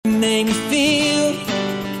make me feel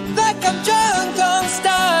like I'm drunk on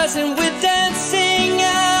stars and we're dancing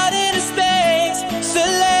out into space,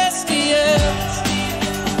 celestial.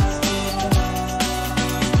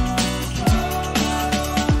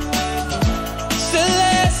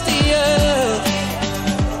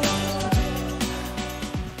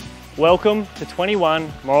 Welcome to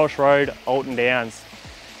 21 Morris Road, Alton Downs.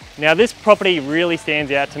 Now this property really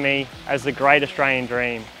stands out to me as the great Australian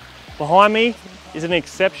dream. Behind me is an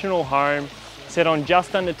exceptional home set on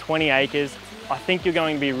just under 20 acres. I think you're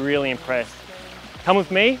going to be really impressed. Come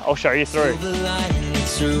with me, I'll show you through.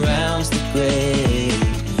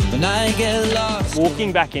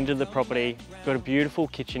 Walking back into the property, we've got a beautiful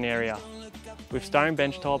kitchen area with stone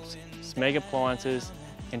bench tops, Smeg appliances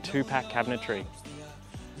and 2-pack cabinetry.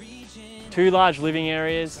 2 large living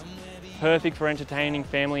areas, perfect for entertaining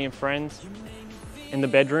family and friends. And the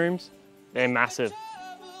bedrooms, they're massive.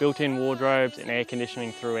 Built-in wardrobes and air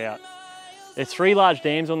conditioning throughout. There's 3 large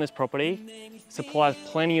dams on this property, supplies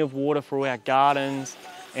plenty of water for our gardens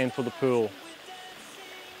and for the pool.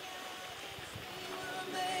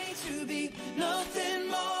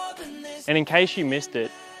 And in case you missed it,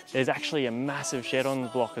 there's actually a massive shed on the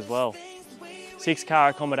block as well. 6-car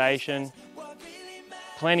accommodation,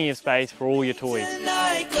 plenty of space for all your toys.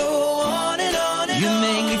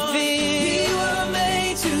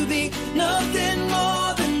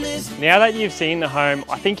 Now that you've seen the home,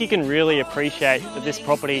 I think you can really appreciate that this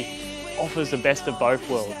property offers the best of both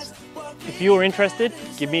worlds. If you're interested,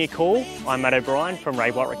 give me a call. I'm Matt O'Brien from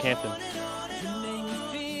Rockhampton.